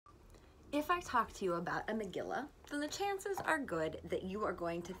If I talk to you about a Megillah, then the chances are good that you are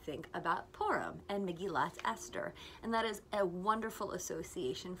going to think about Purim and Megillat Esther. And that is a wonderful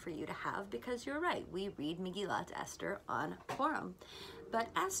association for you to have because you're right, we read Megillat Esther on Purim. But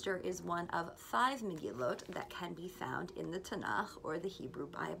Esther is one of 5 Megillot that can be found in the Tanakh or the Hebrew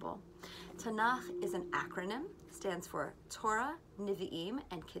Bible. Tanakh is an acronym, stands for Torah, Nevi'im,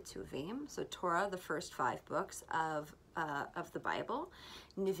 and Ketuvim. So Torah, the first 5 books of the Bible.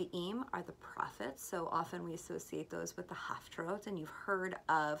 Nevi'im are the prophets, so often we associate those with the Haftarot, and you've heard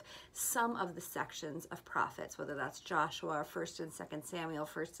of some of the sections of prophets, whether that's Joshua, 1st and 2nd Samuel,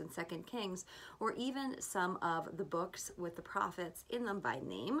 1st and 2nd Kings, or even some of the books with the prophets in them by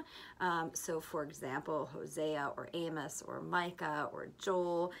name. So for example, Hosea or Amos or Micah or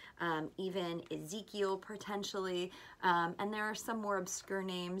Joel, even Ezekiel potentially, and there are some more obscure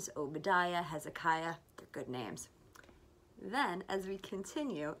names, Obadiah, Hezekiah, they're good names. Then, as we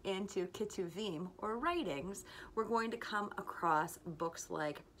continue into Ketuvim, or writings, we're going to come across books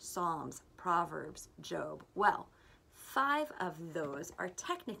like Psalms, Proverbs, Job. Well, 5 of those are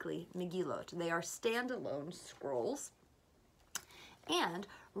technically Megillot. They are standalone scrolls. And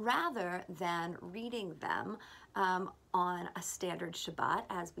rather than reading them on a standard Shabbat,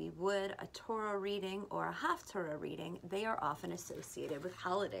 as we would a Torah reading or a Haftarah reading, they are often associated with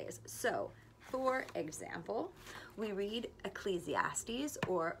holidays. So, for example, we read Ecclesiastes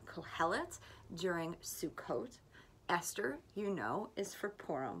or Kohelet during Sukkot. Esther, you know, is for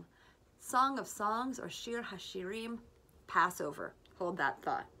Purim. Song of Songs or Shir HaShirim, Passover. Hold that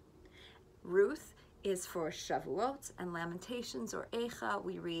thought. Ruth is for Shavuot, and Lamentations or Eicha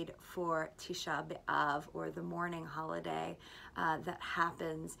we read for Tisha B'Av, or the mourning holiday that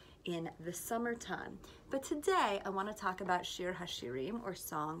happens in the summertime. But today I want to talk about Shir HaShirim, or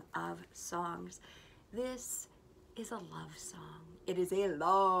Song of Songs. This is a love song. It is a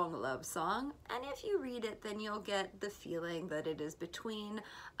long love song, and if you read it, then you'll get the feeling that it is between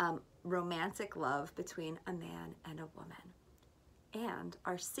romantic love between a man and a woman. And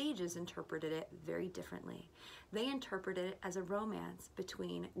our sages interpreted it very differently. They interpreted it as a romance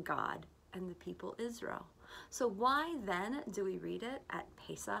between God and the people Israel. So why then do we read it at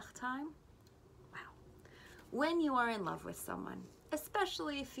Pesach time? Wow. When you are in love with someone,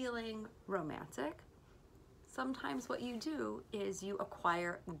 especially feeling romantic, sometimes what you do is you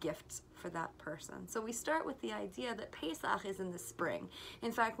acquire gifts for that person. So we start with the idea that Pesach is in the spring.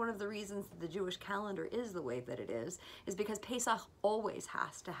 In fact, one of the reasons that the Jewish calendar is the way that it is because Pesach always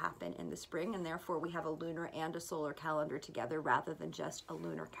has to happen in the spring, and therefore we have a lunar and a solar calendar together rather than just a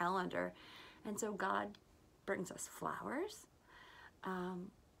lunar calendar. And so God brings us flowers.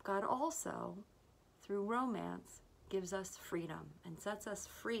 God also, through romance, gives us freedom and sets us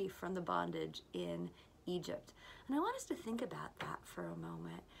free from the bondage in Egypt. And I want us to think about that for a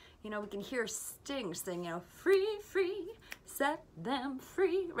moment. You know, we can hear Sting sing, you know, free, free, set them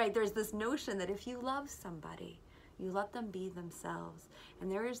free, right? There's this notion that if you love somebody, you let them be themselves.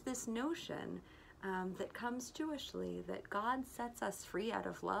 And there is this notion that comes Jewishly that God sets us free out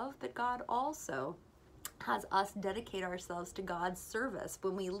of love, but God also has us dedicate ourselves to God's service.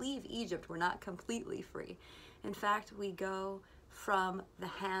 When we leave Egypt, we're not completely free. In fact, we go from the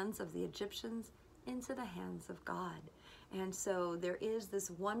hands of the Egyptians into the hands of God. And so there is this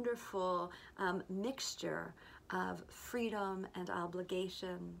wonderful mixture of freedom and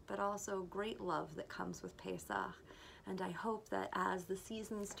obligation, but also great love that comes with Pesach. And I hope that as the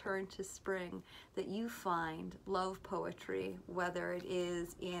seasons turn to spring, that you find love poetry, whether it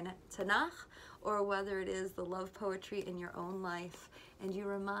is in Tanakh or whether it is the love poetry in your own life, and you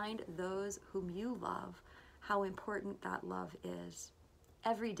remind those whom you love how important that love is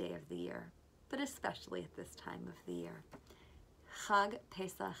every day of the year, but especially at this time of the year. Chag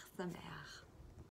Pesach Sameach.